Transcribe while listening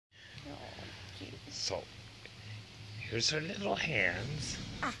So, here's her little hands.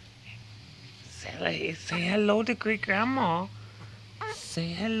 Say hello to great grandma. Say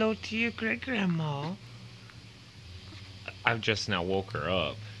hello to your great grandma. I've just now woke her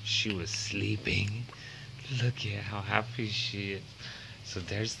up. She was sleeping. Look at how happy she is. So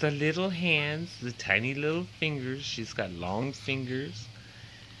there's the little hands, the tiny little fingers. She's got long fingers.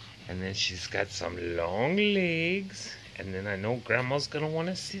 And then she's got some long legs. And then I know Grandma's gonna want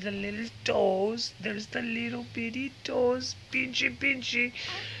to see the little toes. There's the little bitty toes. Pinchy, pinchy.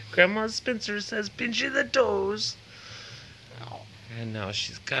 Grandma Spencer says pinchy the toes. And now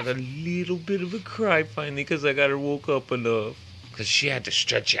she's got a little bit of a cry finally because I got her woke up enough. Because she had to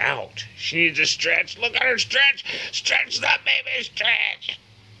stretch out. She needs to stretch. Look at her stretch. Stretch that baby, stretch.